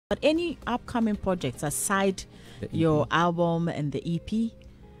But any upcoming projects aside The EP. your album and the EP?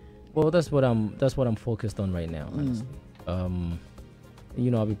 Well, that's what I'm focused on right now. Honestly.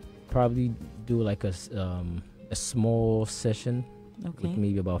 I would probably do like a small session Okay. with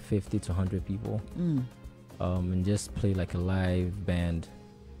maybe about 50 to 100 people, and just play like a live band.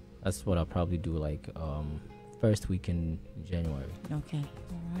 That's what I'll probably do like first week in January. Okay,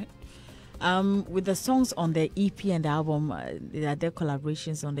 all right. With the songs on the EP and the album, are there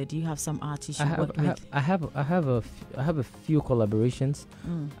collaborations on there? Do you have some artists you work with? I have a few collaborations.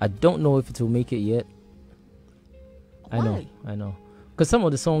 I don't know if it will make it yet. Why? I know, because some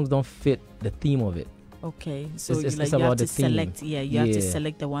of the songs don't fit the theme of it. Okay, so It's you about have the to theme. select. Yeah, you have to Yeah.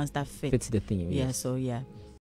 select the ones that fit. Fits the theme. Yeah, Yes. so yeah.